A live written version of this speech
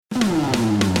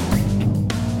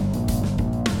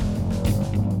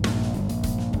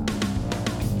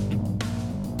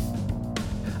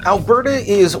Alberta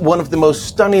is one of the most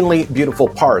stunningly beautiful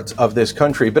parts of this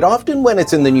country, but often when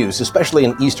it's in the news, especially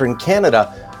in Eastern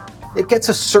Canada, it gets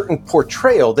a certain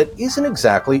portrayal that isn't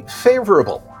exactly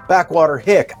favorable. Backwater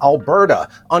hick, Alberta,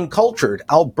 uncultured,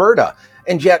 Alberta.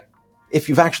 And yet, if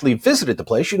you've actually visited the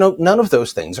place, you know none of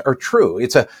those things are true.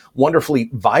 It's a wonderfully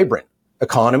vibrant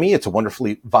economy. It's a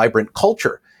wonderfully vibrant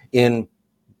culture in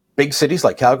big cities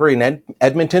like Calgary and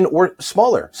Edmonton, or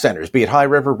smaller centers, be it High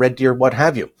River, Red Deer, what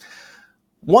have you.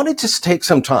 Wanted to take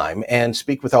some time and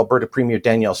speak with Alberta Premier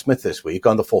Danielle Smith this week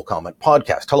on the Full Comment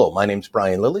Podcast. Hello, my name's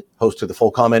Brian Lilly, host of the Full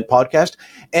Comment Podcast,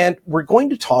 and we're going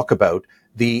to talk about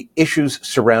the issues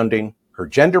surrounding her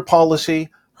gender policy,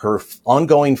 her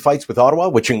ongoing fights with Ottawa,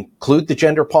 which include the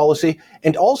gender policy,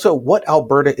 and also what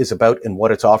Alberta is about and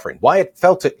what it's offering, why it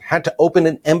felt it had to open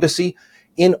an embassy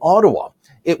in Ottawa.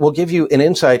 It will give you an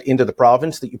insight into the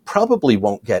province that you probably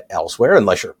won't get elsewhere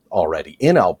unless you're already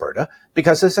in Alberta,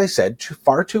 because as I said,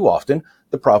 far too often,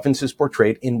 the province is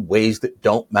portrayed in ways that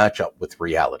don't match up with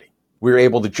reality. We were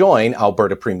able to join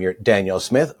Alberta Premier Danielle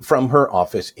Smith from her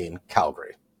office in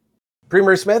Calgary.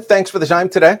 Premier Smith, thanks for the time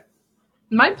today.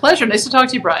 My pleasure. Nice to talk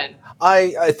to you, Brian.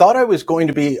 I thought I was going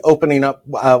to be opening up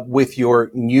with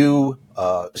your new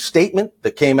statement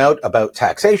that came out about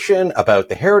taxation, about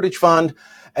the Heritage Fund.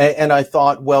 And I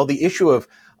thought, well, the issue of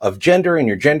gender and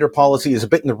your gender policy is a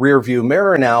bit in the rearview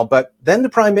mirror now. But then the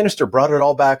Prime Minister brought it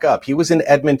all back up. He was in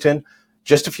Edmonton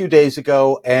just a few days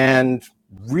ago and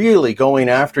really going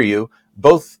after you,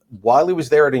 both while he was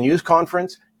there at a news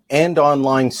conference and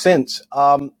online since.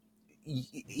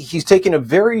 He's taken a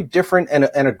very different and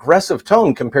aggressive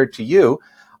tone compared to you.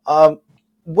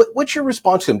 What's your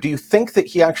response to him? Do you think that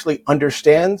he actually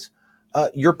understands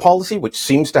your policy, which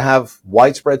seems to have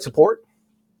widespread support?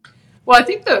 Well, I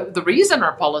think the reason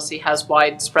our policy has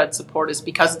widespread support is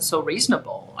because it's so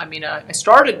reasonable. I mean, I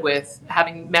started with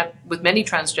having met with many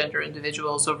transgender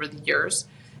individuals over the years,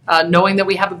 knowing that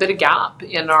we have a bit of gap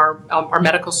in our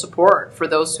medical support for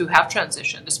those who have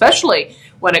transitioned, especially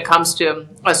when it comes to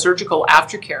surgical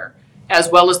aftercare, as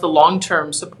well as the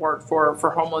long-term support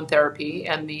for hormone therapy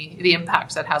and the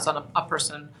impacts that has on a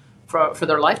person for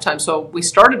their lifetime. So we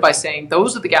started by saying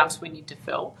those are the gaps we need to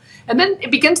fill. And then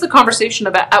it begins the conversation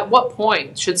about at what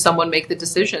point should someone make the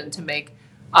decision to make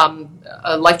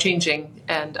life-changing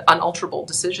and unalterable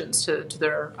decisions to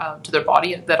their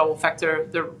body that will affect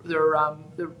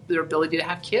their ability to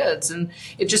have kids. And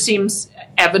it just seems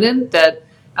evident that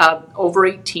over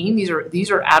 18, these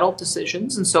are adult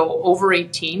decisions. And so over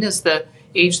 18 is the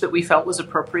age that we felt was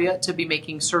appropriate to be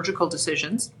making surgical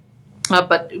decisions.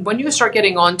 But when you start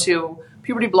getting onto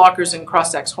puberty blockers and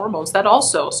cross-sex hormones, that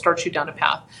also starts you down a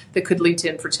path that could lead to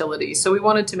infertility. So we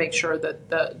wanted to make sure that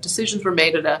the decisions were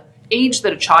made at an age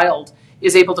that a child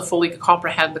is able to fully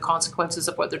comprehend the consequences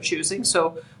of what they're choosing.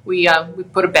 So we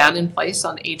put a ban in place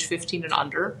on age 15 and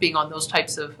under being on those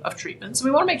types of treatments. And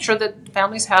we want to make sure that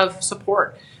families have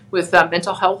support with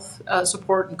mental health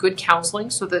support and good counseling,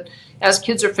 so that as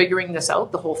kids are figuring this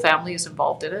out, the whole family is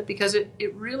involved in it, because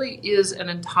it really is an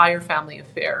entire family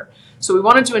affair. So we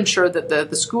wanted to ensure that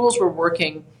the schools were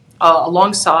working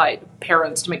alongside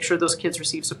parents to make sure those kids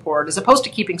receive support, as opposed to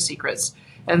keeping secrets.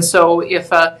 And so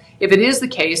if it is the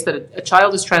case that a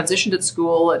child is transitioned at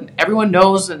school and everyone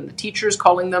knows, and the teacher is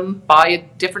calling them by a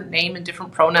different name and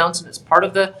different pronouns, and it's part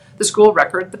of the school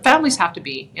record, the families have to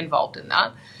be involved in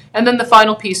that. And then the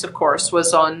final piece, of course,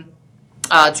 was on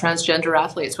transgender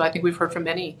athletes. So I think we've heard from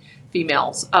many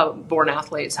females born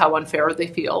athletes how unfair they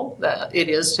feel that it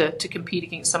is to compete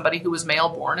against somebody who was male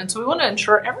born. And so we want to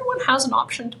ensure everyone has an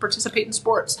option to participate in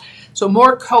sports. So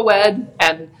more co-ed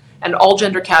and all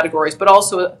gender categories, but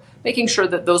also making sure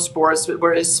that those sports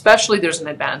where especially there's an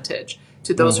advantage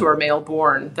to those who are male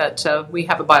born, that we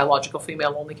have a biological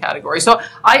female only category. So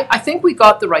I think we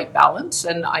got the right balance,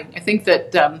 and I think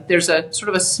that there's a sort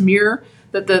of a smear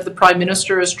that the Prime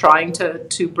Minister is trying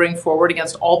to bring forward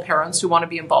against all parents who want to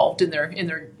be involved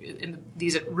in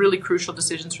these really crucial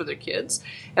decisions for their kids.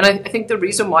 And I think the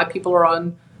reason why people are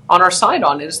on our side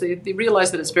on it is they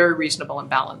realize that it's very reasonable and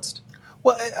balanced.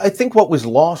 Well, I think what was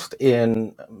lost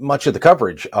in much of the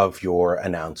coverage of your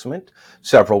announcement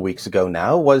several weeks ago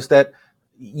now was that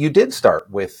you did start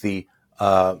with the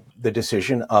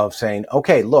decision of saying,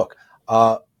 okay, look,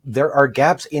 there are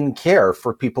gaps in care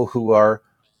for people who are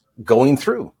going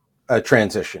through a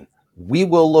transition. We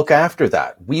will look after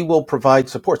that. We will provide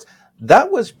supports.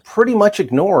 That was pretty much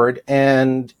ignored,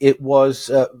 and it was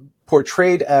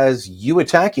portrayed as you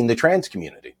attacking the trans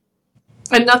community.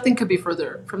 And nothing could be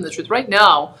further from the truth. Right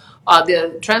now,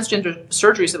 the transgender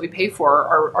surgeries that we pay for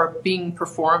are being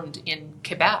performed in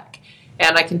Quebec.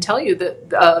 And I can tell you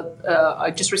that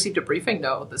I just received a briefing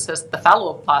note that says the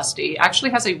phalloplasty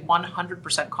actually has a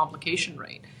 100% complication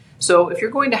rate. So if you're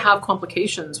going to have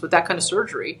complications with that kind of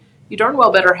surgery, you darn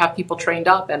well better have people trained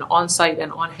up and on site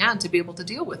and on hand to be able to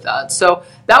deal with that. So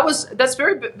that's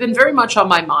been very much on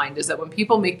my mind, is that when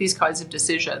people make these kinds of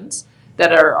decisions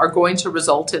that are going to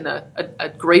result in a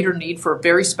greater need for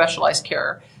very specialized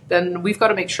care, then we've got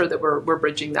to make sure that we're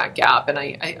bridging that gap. And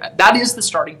I that is the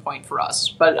starting point for us.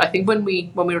 But I think when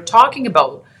we were talking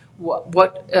about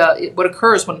what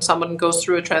occurs when someone goes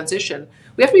through a transition,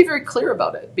 we have to be very clear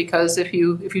about it, because if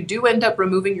you do end up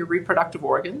removing your reproductive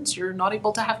organs, you're not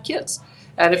able to have kids.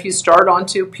 And if you start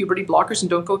onto puberty blockers and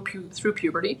don't go through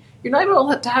puberty, you're not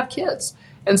able to have kids.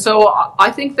 And so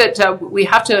I think that we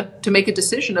have to make a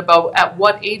decision about at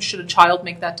what age should a child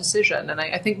make that decision. And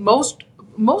I think most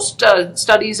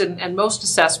studies and most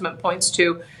assessment points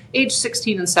to age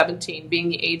 16 and 17 being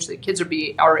the age that kids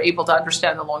are able to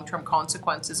understand the long-term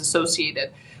consequences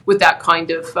associated with that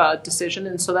kind of decision.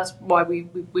 And so that's why we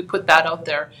put that out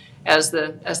there as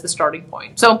the starting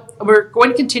point. So we're going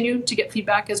to continue to get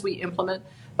feedback as we implement,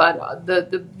 but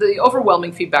the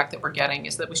overwhelming feedback that we're getting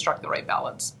is that we struck the right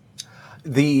balance.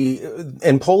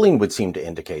 And polling would seem to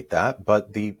indicate that,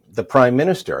 but the Prime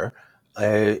Minister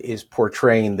is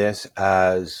portraying this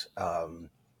as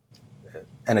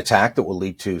an attack that will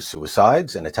lead to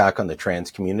suicides, an attack on the trans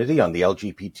community, on the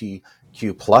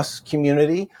LGBTQ plus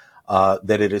community,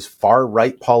 that it is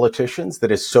far-right politicians,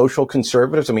 that is social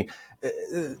conservatives. I mean,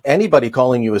 anybody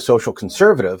calling you a social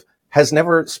conservative has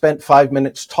never spent 5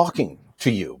 minutes talking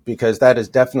to you, because that is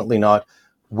definitely not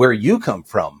where you come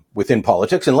from within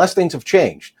politics, unless things have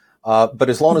changed. But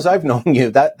as long as I've known you,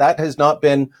 that has not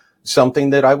been something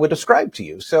that I would ascribe to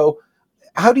you. So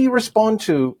how do you respond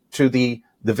to the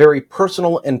very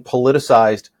personal and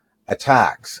politicized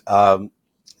attacks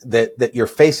that you're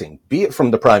facing, be it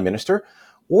from the Prime Minister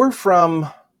or from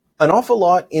an awful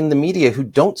lot in the media who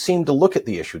don't seem to look at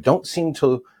the issue, don't seem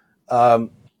to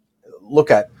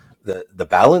look at the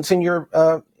balance in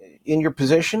your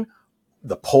position,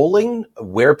 the polling,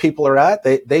 where people are at?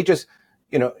 They just,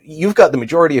 you've got the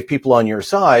majority of people on your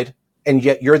side, and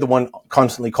yet you're the one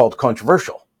constantly called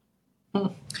controversial.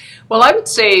 Well, I would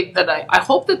say that I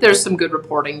hope that there's some good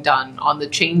reporting done on the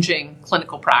changing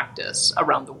clinical practice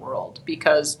around the world,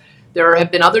 because there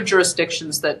have been other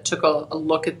jurisdictions that took a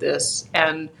look at this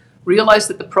and realized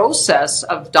that the process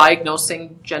of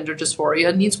diagnosing gender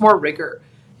dysphoria needs more rigor.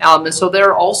 And so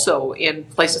they're also in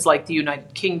places like the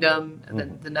United Kingdom,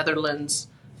 and the Netherlands,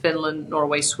 Finland,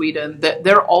 Norway, Sweden, that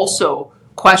they're also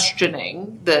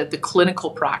questioning the clinical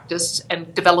practice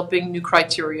and developing new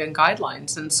criteria and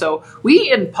guidelines. And so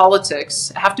we in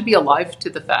politics have to be alive to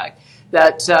the fact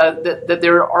that that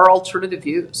there are alternative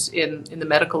views in the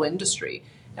medical industry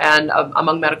and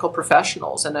among medical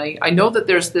professionals. And I know that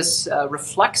there's this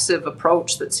reflexive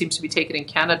approach that seems to be taken in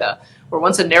Canada, where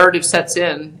once a narrative sets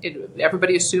in,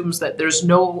 everybody assumes that there's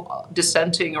no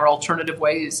dissenting or alternative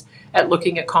ways at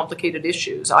looking at complicated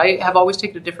issues. I have always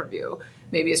taken a different view.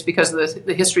 Maybe it's because of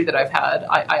the history that I've had.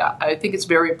 I think it's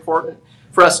very important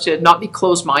for us to not be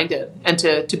closed-minded and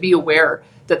to be aware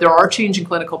that there are changing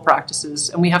clinical practices,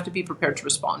 and we have to be prepared to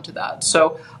respond to that.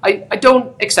 So I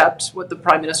don't accept what the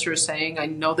Prime Minister is saying. I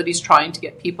know that he's trying to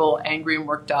get people angry and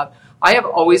worked up. I have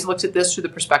always looked at this through the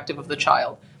perspective of the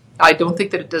child. I don't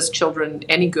think that it does children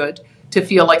any good to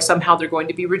feel like somehow they're going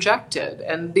to be rejected.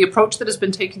 And the approach that has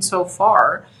been taken so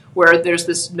far, where there's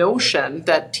this notion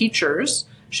that teachers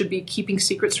should be keeping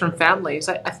secrets from families,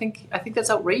 I think that's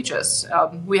outrageous.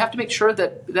 We have to make sure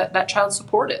that child's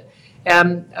supported.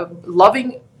 And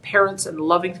loving parents and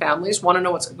loving families want to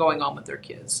know what's going on with their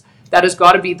kids. That has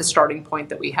got to be the starting point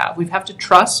that we have. We have to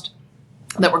trust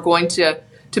that we're going to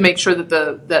make sure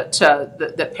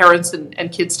that parents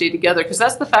and kids stay together, because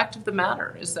that's the fact of the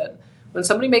matter, is that when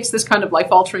somebody makes this kind of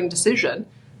life-altering decision,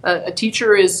 a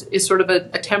teacher is sort of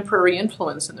a temporary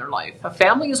influence in their life. A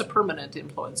family is a permanent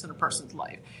influence in a person's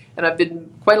life. And I've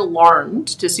been quite alarmed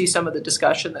to see some of the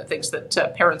discussion that thinks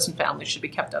that parents and families should be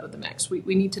kept out of the mix.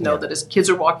 We need to know that as kids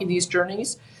are walking these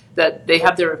journeys, that they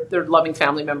have their loving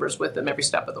family members with them every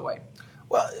step of the way.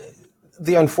 Well,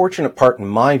 the unfortunate part, in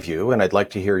my view, and I'd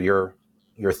like to hear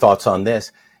your thoughts on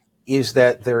this, is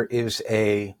that there is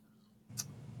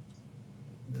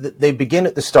they begin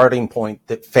at the starting point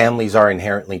that families are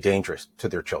inherently dangerous to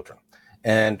their children.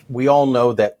 And we all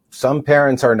know that some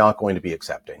parents are not going to be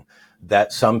accepting,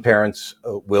 that some parents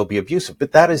will be abusive,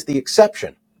 but that is the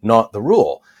exception, not the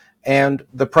rule. And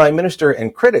the Prime Minister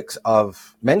and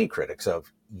many critics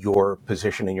of your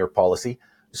position and your policy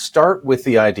start with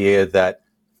the idea that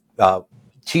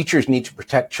teachers need to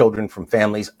protect children from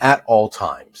families at all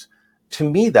times. to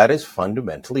me, that is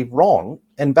fundamentally wrong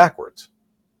and backwards.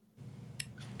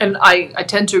 And I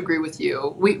tend to agree with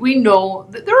you. We know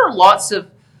that there are lots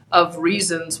of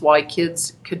reasons why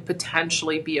kids could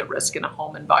potentially be at risk in a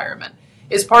home environment.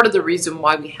 It's part of the reason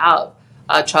why we have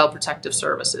child protective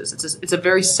services. It's a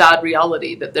very sad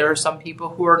reality that there are some people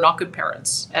who are not good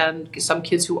parents and some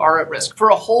kids who are at risk for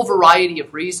a whole variety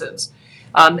of reasons.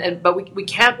 But we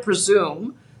can't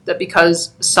presume that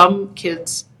because some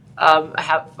kids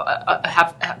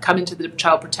have come into the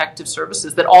child protective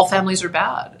services that all families are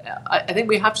bad. I think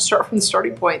we have to start from the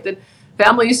starting point that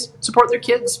families support their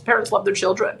kids, parents love their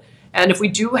children. And if we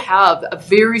do have a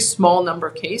very small number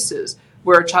of cases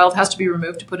where a child has to be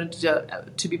removed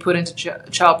to be put into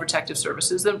child protective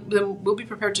services, then we'll be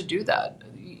prepared to do that.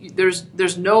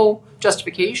 There's no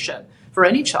justification for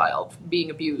any child being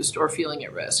abused or feeling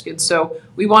at risk, and so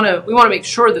we want to make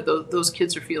sure that those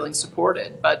kids are feeling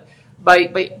supported. But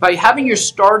by having your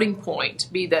starting point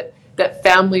be that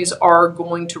families are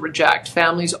going to reject,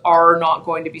 families are not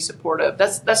going to be supportive,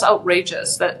 that's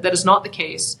outrageous. That is not the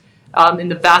case in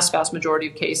the vast majority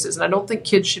of cases. And I don't think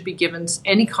kids should be given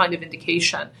any kind of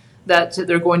indication that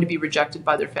they're going to be rejected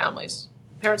by their families.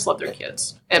 Parents love their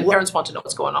kids, and parents want to know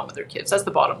what's going on with their kids. That's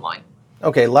the bottom line.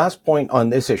 Okay, last point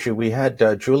on this issue. We had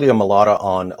Julia Malata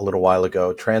on a little while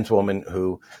ago, trans woman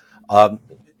who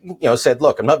said,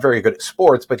 look, I'm not very good at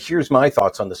sports, but here's my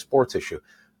thoughts on the sports issue.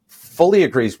 Fully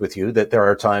agrees with you that there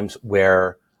are times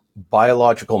where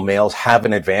biological males have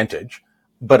an advantage,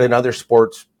 but in other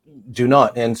sports do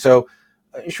not. And so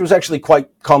she was actually quite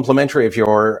complimentary of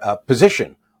your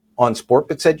position on sport,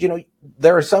 but said,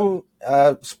 there are some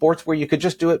sports where you could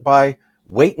just do it by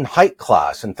weight and height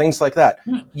class and things like that.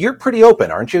 You're pretty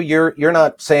open, aren't you? You're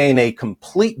not saying a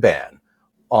complete ban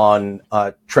on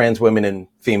trans women in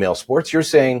female sports. You're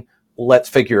saying, let's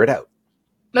figure it out.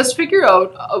 Let's figure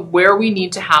out where we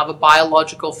need to have a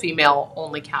biological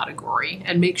female-only category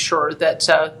and make sure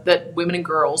that women and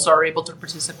girls are able to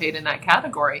participate in that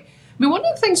category. I mean, one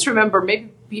of the things to remember,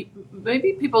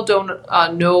 maybe people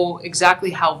don't know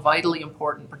exactly how vitally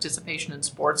important participation in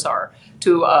sports are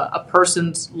to a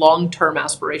person's long-term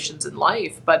aspirations in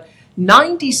life. But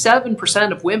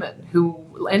 97% of women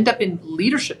who end up in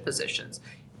leadership positions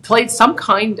played some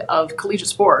kind of collegiate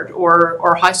sport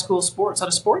or high school sports on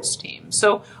a sports team.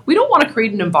 So we don't want to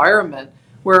create an environment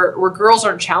where girls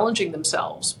aren't challenging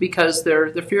themselves because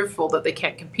they're fearful that they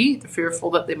can't compete, they're fearful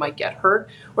that they might get hurt,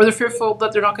 or they're fearful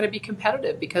that they're not going to be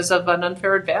competitive because of an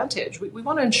unfair advantage. We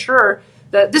want to ensure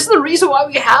that this is the reason why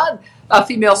we had a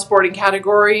female sporting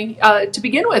category to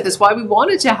begin with, is why we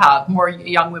wanted to have more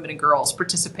young women and girls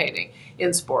participating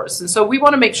in sports. And so we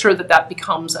want to make sure that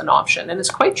becomes an option. And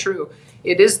it's quite true.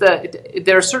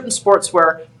 There are certain sports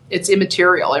where it's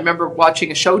immaterial. I remember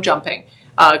watching a show jumping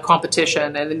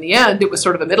competition, and in the end, it was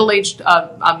sort of a middle-aged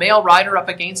a male rider up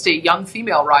against a young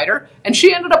female rider, and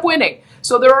she ended up winning.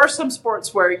 So there are some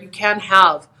sports where you can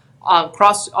have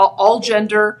cross all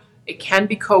gender, it can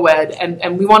be co-ed,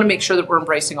 and we want to make sure that we're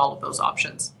embracing all of those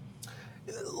options.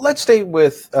 Let's stay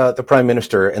with the Prime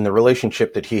Minister and the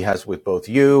relationship that he has with both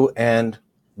you and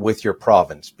with your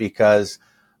province, because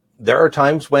there are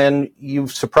times when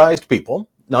you've surprised people,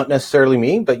 not necessarily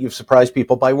me, but you've surprised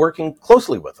people by working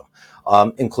closely with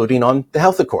them, including on the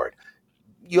health accord.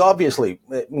 You obviously,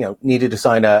 needed to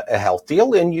sign a health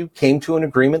deal, and you came to an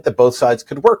agreement that both sides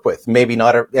could work with. Maybe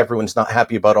not everyone's not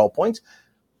happy about all points,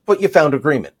 but you found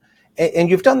agreement. And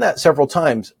you've done that several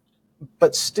times,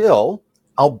 but still,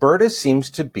 Alberta seems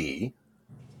to be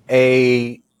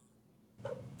a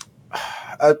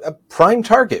prime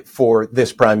target for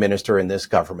this Prime Minister and this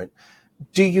government.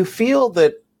 Do you feel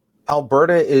that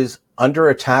Alberta is under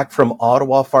attack from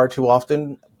Ottawa far too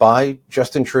often by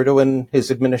Justin Trudeau and his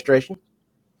administration?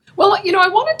 Well, I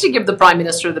wanted to give the Prime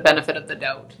Minister the benefit of the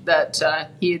doubt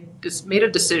that he had just made a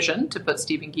decision to put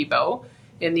Stephen Guilbeault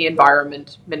in the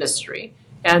Environment Ministry,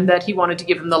 and that he wanted to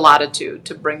give him the latitude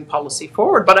to bring policy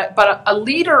forward. But a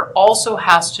leader also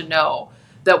has to know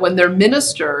that when their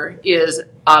minister is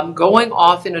going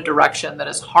off in a direction that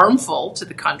is harmful to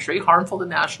the country, harmful to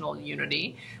national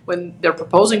unity, when they're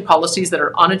proposing policies that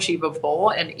are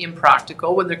unachievable and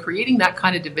impractical, when they're creating that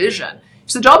kind of division,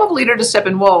 it's the job of a leader to step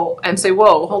in and say,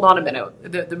 whoa, hold on a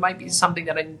minute. There might be something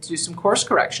that I need to do some course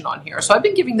correction on here. So I've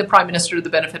been giving the Prime Minister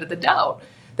the benefit of the doubt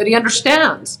that he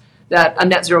understands that a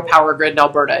net zero power grid in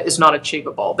Alberta is not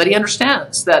achievable, that he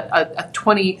understands that a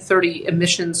 2030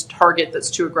 emissions target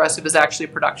that's too aggressive is actually a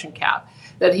production cap,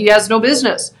 that he has no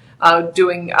business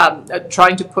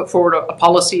trying to put forward a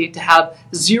policy to have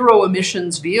zero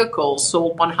emissions vehicles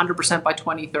sold 100% by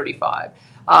 2035,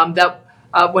 that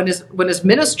when his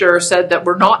minister said that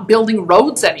we're not building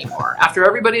roads anymore after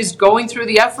everybody's going through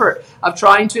the effort of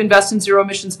trying to invest in zero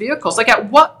emissions vehicles. Like,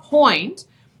 at what point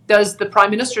does the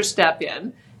prime minister step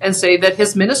in and say that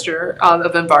his minister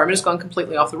of environment has gone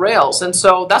completely off the rails? And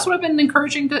so that's what I've been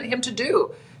encouraging him to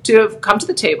do, to come to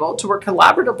the table, to work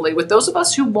collaboratively with those of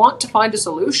us who want to find a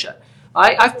solution.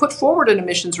 I've put forward an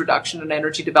emissions reduction and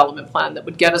energy development plan that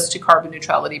would get us to carbon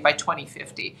neutrality by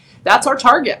 2050. That's our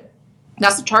target.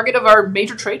 That's the target of our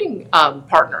major trading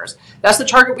partners. That's the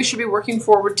target we should be working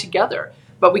forward together.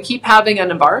 But we keep having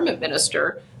an environment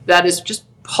minister that is just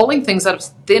pulling things out of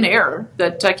thin air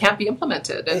that can't be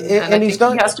implemented. And I think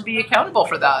he has to be accountable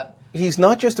for that. He's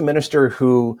not just a minister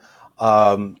who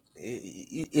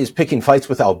is picking fights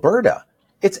with Alberta.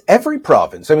 It's every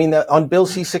province. I mean, on Bill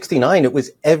C-69, it was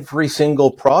every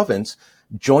single province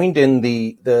joined in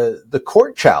the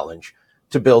court challenge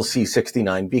to Bill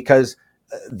C-69 because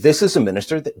this is a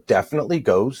minister that definitely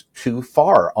goes too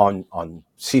far on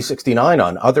C-69,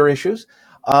 on other issues.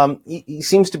 He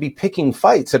seems to be picking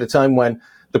fights at a time when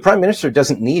the prime minister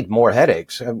doesn't need more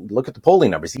headaches. Look at the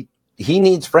polling numbers. He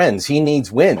needs friends. He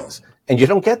needs wins. And you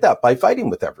don't get that by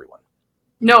fighting with everyone.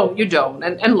 No, you don't.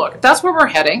 And look, if that's where we're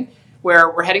heading,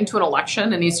 where we're heading to an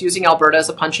election and he's using Alberta as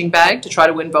a punching bag to try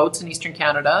to win votes in Eastern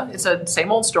Canada, it's a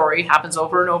same old story, happens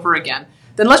over and over again,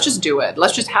 then let's just do it.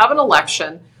 Let's just have an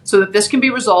election so that this can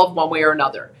be resolved one way or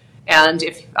another. And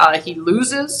if he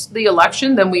loses the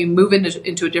election, then we move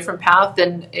into a different path.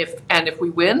 If we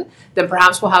win, then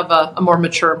perhaps we'll have a more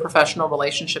mature and professional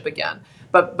relationship again.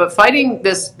 But fighting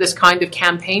this kind of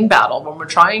campaign battle when we're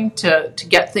trying to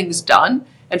get things done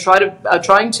and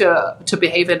trying to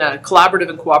behave in a collaborative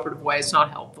and cooperative way is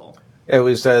not helpful. It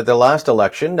was the last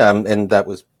election, and that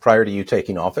was prior to you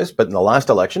taking office. But in the last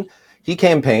election, he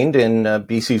campaigned in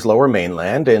BC's Lower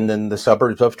Mainland and in the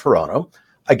suburbs of Toronto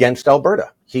against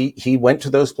Alberta. He went to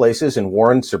those places and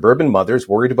warned suburban mothers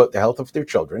worried about the health of their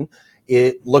children.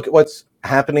 Look at what's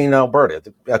happening in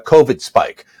Alberta, a COVID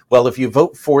spike. Well, if you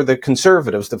vote for the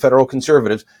Conservatives, the federal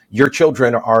Conservatives, your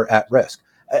children are at risk.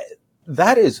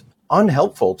 That is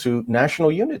unhelpful to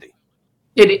national unity.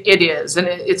 It is, and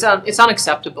it's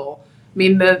unacceptable. I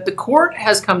mean, the court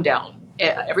has come down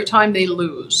every time they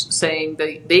lose, saying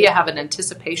they have an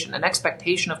anticipation, an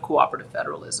expectation of cooperative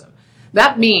federalism.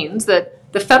 That means that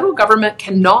the federal government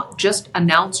cannot just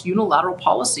announce unilateral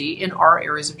policy in our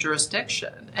areas of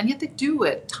jurisdiction, and yet they do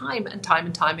it time and time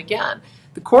and time again.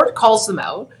 The court calls them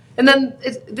out, and then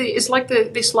it's like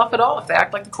they slough it off. They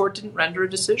act like the court didn't render a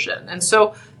decision. And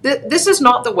so this is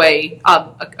not the way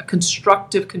a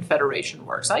constructive confederation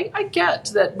works. I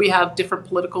get that we have different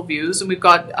political views and we've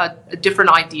got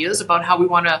different ideas about how we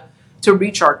want to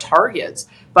reach our targets.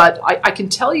 But I can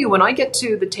tell you, when I get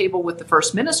to the table with the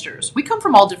First Ministers, we come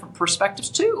from all different perspectives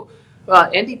too.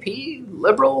 NDP,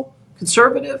 Liberal,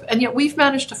 Conservative, and yet we've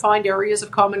managed to find areas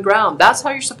of common ground. That's how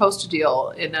you're supposed to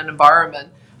deal in an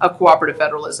environment of cooperative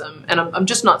federalism. And I'm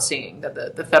just not seeing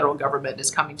that the federal government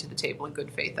is coming to the table in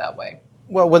good faith that way.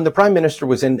 Well, when the Prime Minister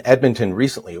was in Edmonton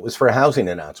recently, it was for a housing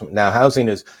announcement. Now, housing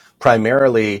is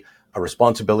primarily a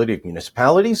responsibility of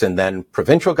municipalities and then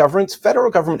provincial governments. Federal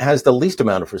government has the least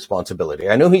amount of responsibility.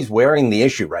 I know he's wearing the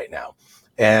issue right now,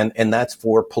 and that's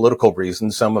for political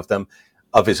reasons, some of them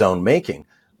of his own making.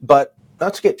 But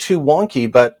not to get too wonky,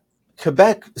 but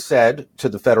Quebec said to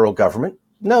the federal government,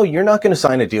 no, you're not going to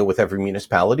sign a deal with every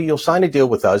municipality. You'll sign a deal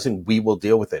with us and we will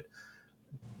deal with it.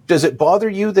 Does it bother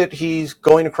you that he's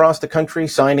going across the country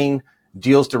signing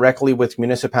deals directly with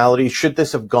municipalities? Should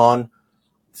this have gone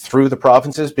through the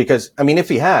provinces? Because, I mean, if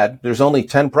he had, there's only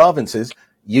 10 provinces.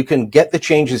 You can get the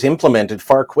changes implemented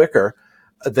far quicker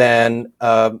than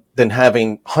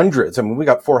having hundreds. I mean, we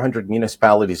got 400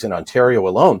 municipalities in Ontario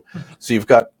alone. So you've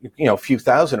got, a few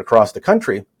thousand across the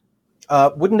country.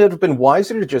 Wouldn't it have been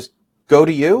wiser to just go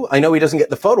to you? I know he doesn't get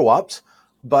the photo ops,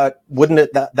 but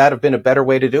wouldn't that have been a better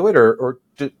way to do it? Or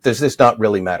does this not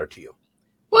really matter to you?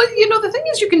 Well, the thing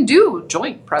is, you can do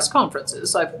joint press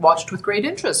conferences. I've watched with great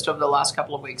interest over the last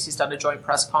couple of weeks. He's done a joint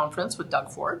press conference with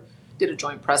Doug Ford, did a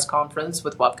joint press conference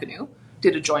with Wab Kinew,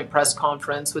 did a joint press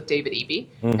conference with David Eby,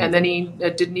 and then he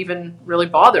didn't even really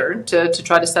bother to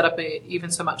try to set up even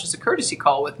so much as a courtesy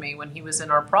call with me when he was in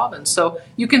our province. So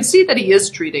you can see that he is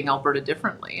treating Alberta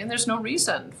differently, and there's no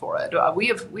reason for it. We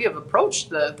have approached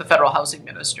the federal housing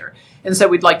minister and said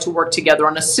we'd like to work together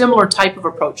on a similar type of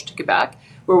approach to Quebec,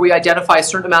 where we identify a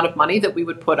certain amount of money that we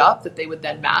would put up that they would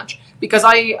then match. Because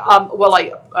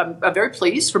I'm very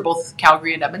pleased for both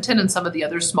Calgary and Edmonton and some of the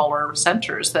other smaller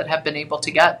centers that have been able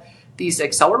to get these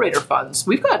accelerator funds.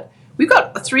 We've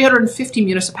got 350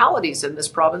 municipalities in this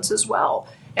province as well.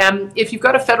 And if you've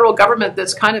got a federal government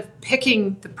that's kind of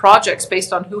picking the projects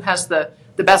based on who has the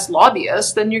best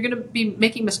lobbyists, then you're going to be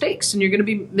making mistakes and you're going to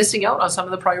be missing out on some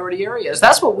of the priority areas.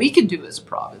 That's what we can do as a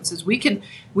province. Is we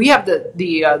have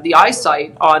the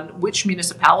eyesight on which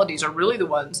municipalities are really the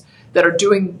ones that are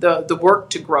doing the work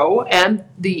to grow, and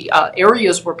the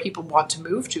areas where people want to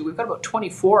move to. We've got about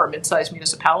 24 mid-sized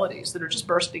municipalities that are just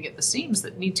bursting at the seams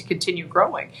that need to continue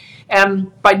growing.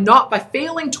 And by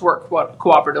failing to work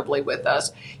cooperatively with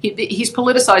us, he's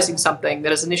politicizing something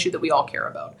that is an issue that we all care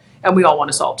about and we all want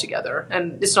to solve together,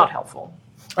 and it's not helpful.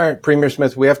 All right, Premier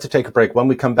Smith, we have to take a break. When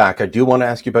we come back, I do want to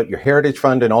ask you about your Heritage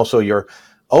Fund and also your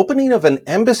opening of an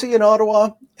embassy in Ottawa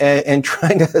and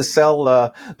trying to sell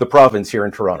the province here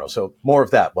in Toronto. So more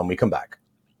of that when we come back.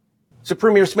 So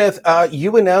Premier Smith,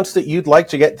 you announced that you'd like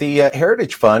to get the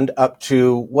Heritage Fund up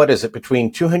to, what is it,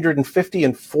 between $250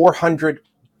 and $400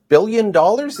 billion?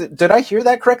 Did I hear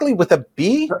that correctly with a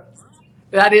B?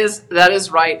 That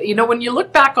is right. You know, when you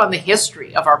look back on the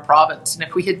history of our province, and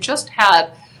if we had just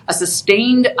had a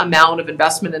sustained amount of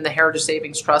investment in the Heritage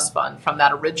Savings Trust Fund from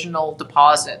that original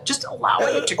deposit, just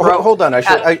allowing it to grow. Hold on,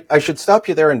 I should stop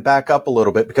you there and back up a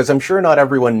little bit, because I'm sure not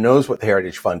everyone knows what the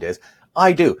Heritage Fund is.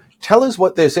 I do. Tell us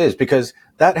what this is, because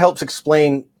that helps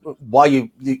explain why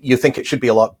you think it should be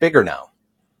a lot bigger now.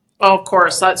 Oh, of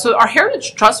course. So our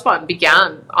Heritage Trust Fund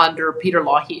began under Peter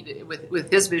Lougheed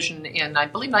with his vision in, I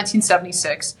believe,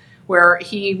 1976, where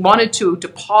he wanted to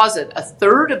deposit a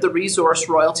third of the resource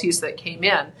royalties that came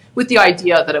in with the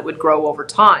idea that it would grow over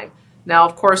time. Now,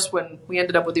 of course, when we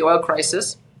ended up with the oil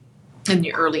crisis in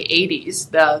the early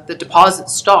 80s, the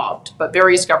deposits stopped, but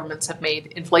various governments have made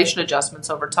inflation adjustments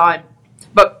over time.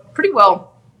 But pretty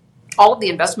well, all of the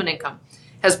investment income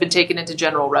has been taken into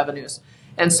general revenues.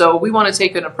 And so we want to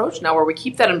take an approach now where we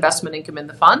keep that investment income in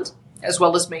the fund, as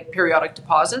well as make periodic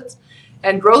deposits,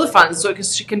 and grow the fund so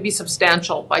it can be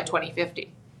substantial by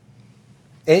 2050.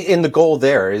 And the goal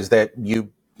there is that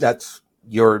that's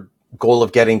your goal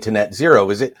of getting to net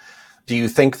zero. Do you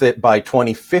think that by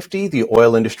 2050, the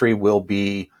oil industry will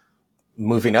be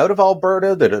moving out of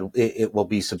Alberta, that it will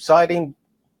be subsiding?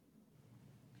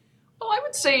 Well, I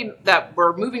would say that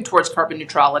we're moving towards carbon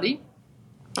neutrality.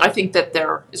 I think that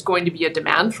there is going to be a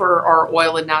demand for our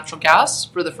oil and natural gas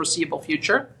for the foreseeable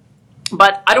future.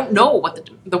 But I don't know what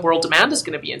the world demand is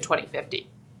going to be in 2050.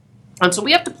 And so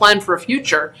we have to plan for a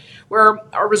future where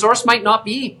our resource might not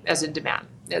be as in demand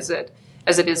as it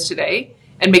is today,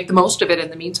 and make the most of it in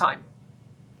the meantime.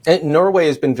 And Norway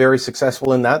has been very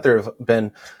successful in that. There have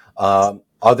been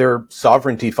other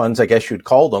sovereignty funds, I guess you'd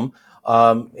call them.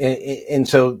 And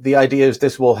so the idea is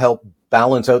this will help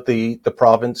balance out the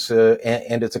province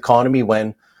and its economy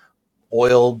when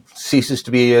oil ceases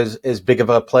to be as big of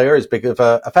a player, as big of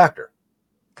a factor.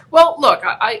 Well, look,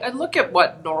 I look at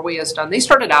what Norway has done. They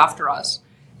started after us,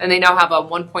 and they now have a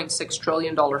 $1.6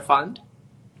 trillion fund.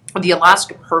 The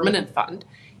Alaska Permanent Fund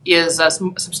is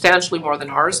substantially more than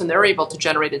ours, and they're able to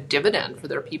generate a dividend for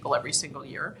their people every single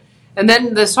year. And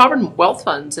then the sovereign wealth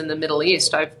funds in the Middle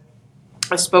East, I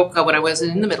spoke when I was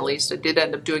in the Middle East. I did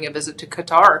end up doing a visit to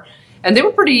Qatar, and they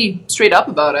were pretty straight up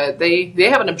about it. They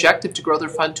have an objective to grow their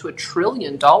fund to $1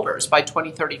 trillion by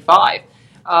 2035.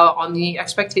 On the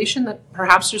expectation that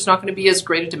perhaps there's not going to be as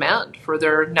great a demand for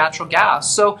their natural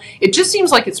gas. So it just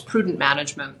seems like it's prudent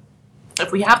management.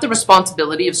 If we have the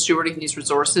responsibility of stewarding these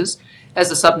resources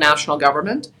as a subnational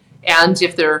government, and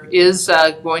if there is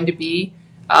going to be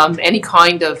any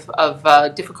kind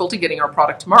of difficulty getting our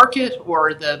product to market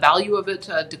or the value of it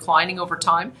declining over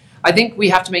time, I think we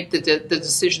have to make the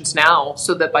decisions now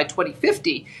so that by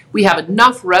 2050 we have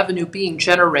enough revenue being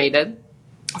generated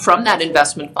from that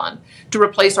investment fund to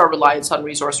replace our reliance on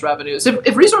resource revenues.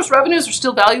 If resource revenues are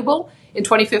still valuable in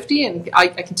 2050, and I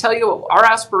can tell you our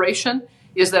aspiration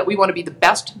is that we want to be the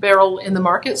best barrel in the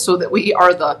market, so that we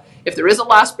are if there is a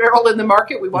last barrel in the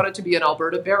market, we want it to be an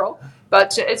Alberta barrel.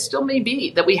 But it still may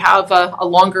be that we have a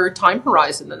longer time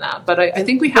horizon than that. But I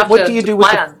think we have to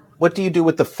plan. What do you do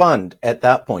with the fund at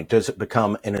that point? Does it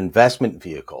become an investment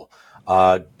vehicle?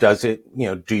 Does it,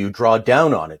 do you draw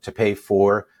down on it to pay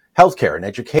for healthcare and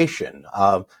education?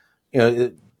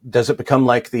 Does it become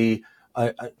like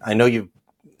I know you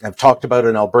have talked about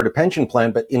an Alberta pension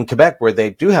plan, but in Quebec, where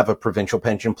they do have a provincial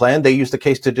pension plan, they use the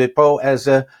Caisse de dépôt as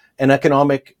an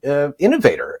economic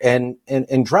innovator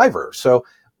and driver. So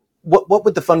what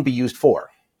would the fund be used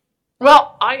for?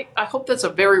 Well, I hope that's a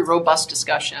very robust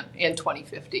discussion in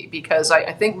 2050, because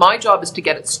I think my job is to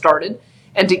get it started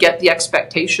and to get the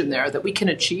expectation there that we can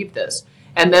achieve this.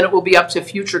 And then it will be up to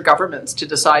future governments to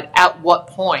decide at what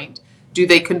point do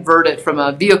they convert it from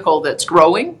a vehicle that's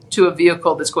growing to a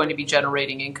vehicle that's going to be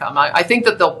generating income? I think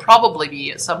that there'll probably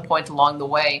be at some point along the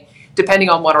way, depending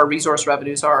on what our resource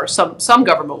revenues are, some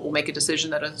government will make a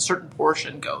decision that a certain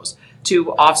portion goes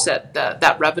to offset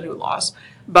that revenue loss.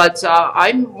 But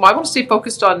I want to stay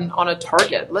focused on a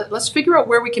target. Let's figure out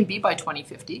where we can be by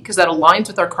 2050, because that aligns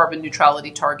with our carbon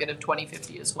neutrality target of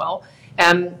 2050 as well.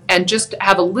 And just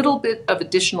have a little bit of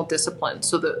additional discipline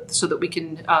so that we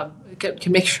can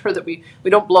make sure that we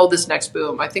don't blow this next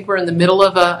boom. I think we're in the middle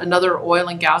of another oil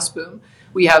and gas boom.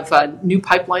 We have new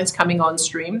pipelines coming on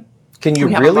stream. Can you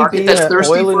we have really a market be that's in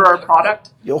thirsty oil for our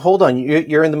product? Hold on,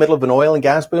 you're in the middle of an oil and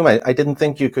gas boom? I didn't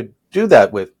think you could do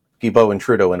that with Guilbeault and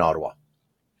Trudeau in Ottawa.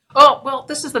 Oh, well,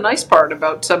 this is the nice part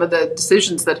about some of the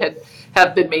decisions that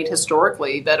have been made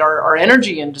historically, that our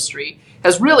energy industry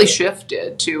has really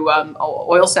shifted to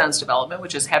oil sands development,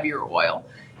 which is heavier oil.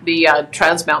 The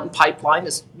Trans Mountain Pipeline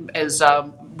is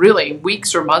really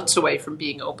weeks or months away from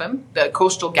being open. The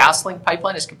Coastal GasLink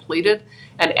pipeline is completed,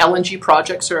 and LNG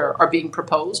projects are being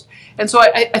proposed. And so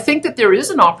I think that there is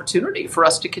an opportunity for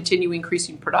us to continue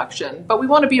increasing production, but we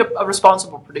want to be a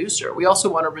responsible producer. We also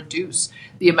want to reduce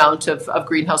the amount of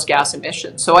greenhouse gas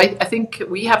emissions. So I think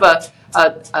we have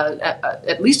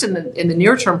at least in the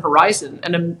near term horizon,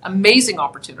 an amazing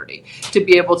opportunity to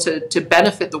be able to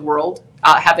benefit the world,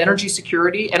 have energy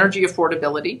security, energy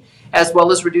affordability, as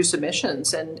well as reduce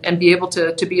emissions, and be able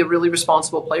to be a really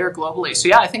responsible player globally. So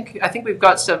yeah, I think we've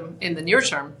got some in the near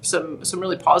term, some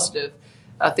really positive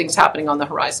things happening on the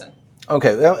horizon.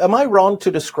 Okay, am I wrong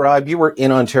to describe, you were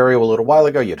in Ontario a little while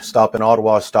ago, you had to stop in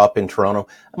Ottawa, stop in Toronto.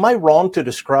 Am I wrong to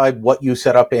describe what you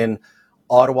set up in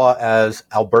Ottawa as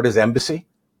Alberta's embassy?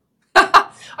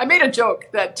 I made a joke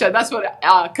that that's what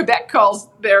Quebec calls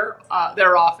their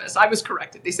office. I was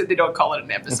corrected. They said they don't call it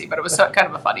an embassy, but it was kind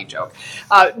of a funny joke.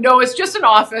 No, it's just an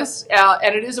office,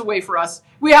 and it is a way for us.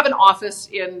 We have an office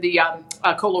in the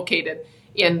co-located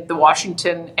in the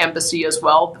Washington Embassy as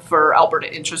well for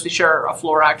Alberta interests. We share a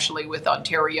floor actually with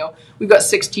Ontario. We've got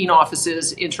 16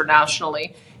 offices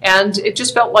internationally, and it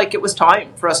just felt like it was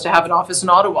time for us to have an office in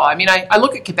Ottawa. I mean, I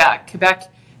look at Quebec. Quebec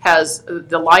has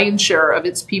the lion's share of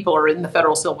its people are in the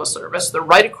Federal Civil Service. They're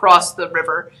right across the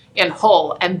river in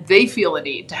Hull, and they feel a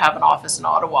need to have an office in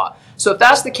Ottawa. So if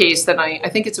that's the case, then I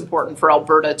think it's important for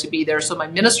Alberta to be there so my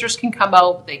ministers can come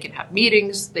out, they can have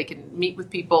meetings, they can meet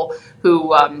with people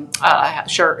who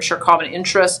share common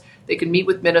interests, they can meet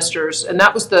with ministers, and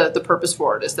that was the purpose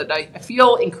for it, is that I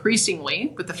feel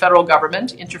increasingly with the federal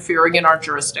government interfering in our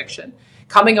jurisdiction,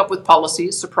 coming up with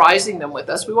policies, surprising them with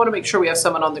us. We want to make sure we have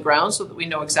someone on the ground so that we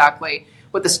know exactly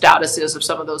what the status is of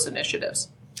some of those initiatives.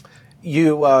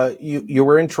 You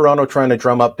were in Toronto trying to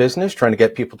drum up business, trying to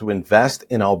get people to invest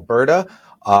in Alberta.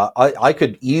 I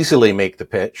could easily make the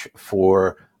pitch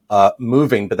for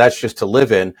moving, but that's just to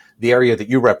live in the area that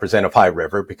you represent of High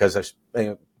River, because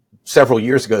I several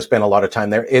years ago spent a lot of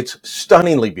time there. It's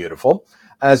stunningly beautiful,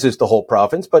 as is the whole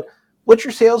province. But what's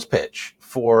your sales pitch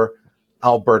for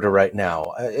Alberta right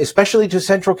now, especially to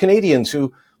Central Canadians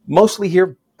who mostly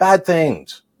hear bad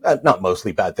things? Not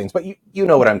mostly bad things, but you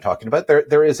know what I'm talking about.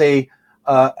 There is a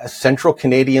Central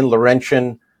Canadian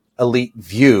Laurentian elite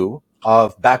view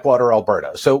of backwater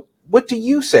Alberta. So what do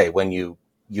you say when you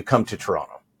come to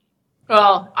Toronto?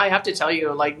 Well, I have to tell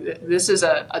you, like, this is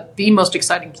the most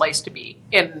exciting place to be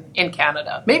in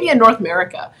Canada, maybe in North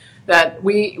America, that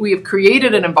we have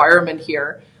created an environment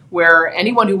here where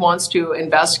anyone who wants to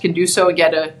invest can do so and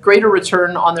get a greater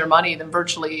return on their money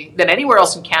than anywhere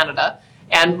else in Canada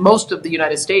and most of the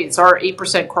United States. Our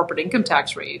 8% corporate income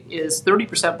tax rate is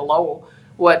 30% below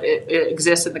what it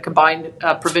exists in the combined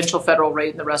provincial federal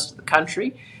rate in the rest of the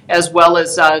country, as well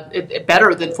as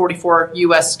better than 44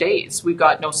 U.S. states. We've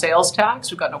got no sales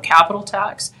tax. We've got no capital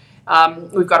tax.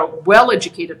 We've got a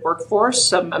well-educated workforce,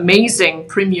 some amazing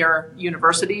premier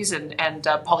universities and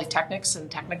polytechnics and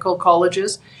technical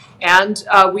colleges. And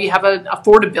we have an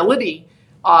affordability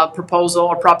proposal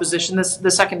or proposition that's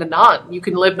the second to none. You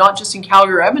can live not just in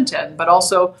Calgary or Edmonton, but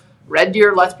also Red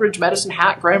Deer, Lethbridge, Medicine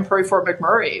Hat, Grand Prairie, Fort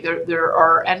McMurray. There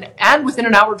are, and within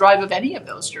an hour drive of any of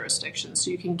those jurisdictions.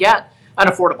 So you can get an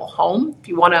affordable home. If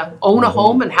you want to own a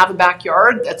home and have a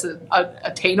backyard, that's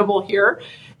attainable here.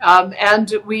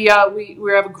 And we have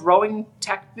a growing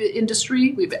tech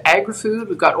industry. We have agri-food.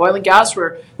 We've got oil and gas.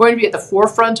 We're going to be at the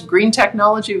forefront of green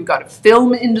technology. We've got a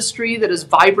film industry that is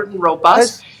vibrant and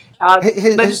robust.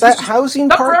 Has that housing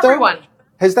part, though?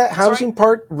 Has that housing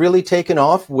part really taken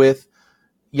off with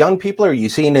young people? Are you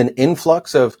seeing an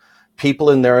influx of people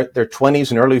in their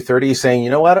 20s and early 30s saying, you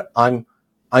know what, I'm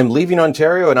leaving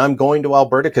Ontario and I'm going to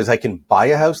Alberta because I can buy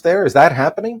a house there? Is that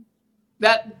happening?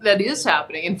 That is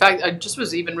happening. In fact, I just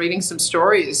was even reading some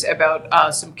stories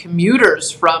about some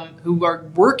commuters who are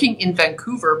working in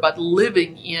Vancouver but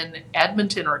living in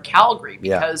Edmonton or Calgary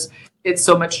because it's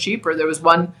so much cheaper. There was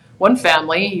one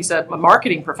family. He's a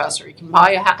marketing professor. He can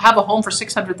have a home for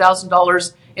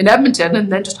 $600,000 in Edmonton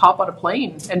and then just hop on a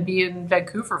plane and be in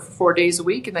Vancouver for 4 days a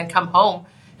week and then come home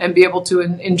and be able to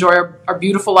enjoy our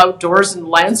beautiful outdoors and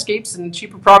landscapes and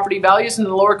cheaper property values and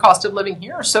the lower cost of living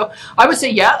here. So I would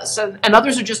say yes, and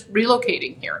others are just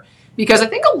relocating here. Because I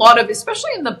think a lot of,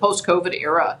 especially in the post-COVID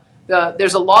era,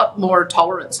 there's a lot more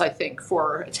tolerance, I think,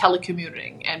 for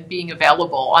telecommuting and being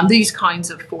available on these kinds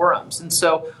of forums. And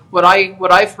so what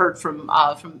I've heard from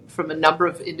a number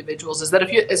of individuals is that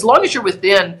as long as you're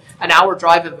within an hour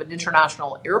drive of an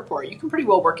international airport, you can pretty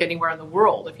well work anywhere in the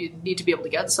world if you need to be able to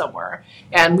get somewhere.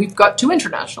 And we've got 2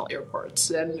 international airports,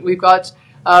 and we've got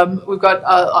an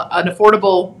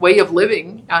affordable way of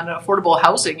living and affordable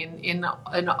housing in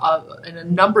a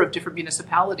number of different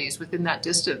municipalities within that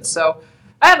distance. So.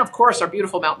 And of course, our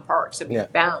beautiful mountain parks. I mean,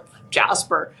 Banff,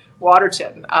 Jasper,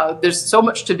 Waterton. There's so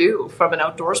much to do from an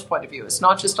outdoors point of view. It's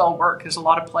not just all work. There's a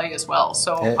lot of play as well.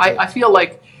 So I feel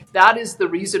like that is the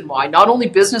reason why not only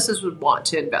businesses would want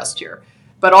to invest here,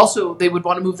 but also they would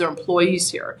want to move their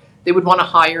employees here. They would want to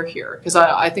hire here, because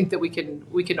I think that we can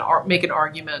make an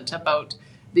argument about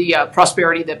the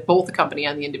prosperity that both the company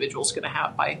and the individual is going to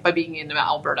have by being in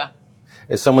Alberta.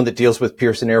 As someone that deals with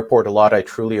Pearson Airport a lot, I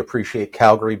truly appreciate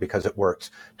Calgary because it works.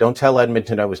 Don't tell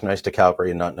Edmonton I was nice to Calgary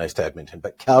and not nice to Edmonton,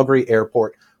 but Calgary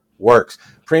Airport works.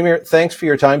 Premier, thanks for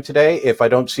your time today. If I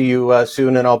don't see you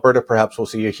soon in Alberta, perhaps we'll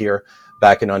see you here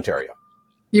back in Ontario.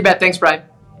 You bet. Thanks, Brian.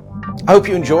 I hope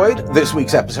you enjoyed this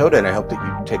week's episode, and I hope that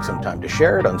you take some time to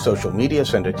share it on social media,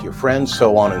 send it to your friends,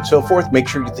 so on and so forth. Make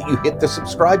sure that you hit the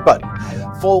subscribe button.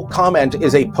 Full Comment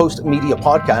is a post-media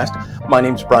podcast. My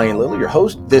name's Brian Lilly, your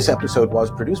host. This episode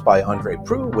was produced by Andre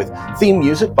Prue with theme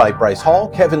music by Bryce Hall.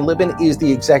 Kevin Libben is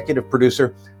the executive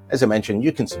producer. As I mentioned,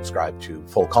 you can subscribe to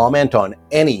Full Comment on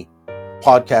any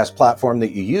podcast platform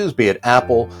that you use, be it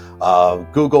Apple,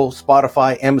 Google,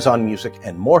 Spotify, Amazon Music,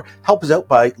 and more. Help us out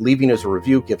by leaving us a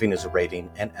review, giving us a rating,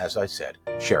 and as I said,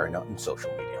 sharing it on social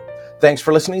media. Thanks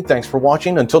for listening. Thanks for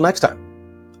watching. Until next time,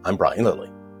 I'm Brian Lilly.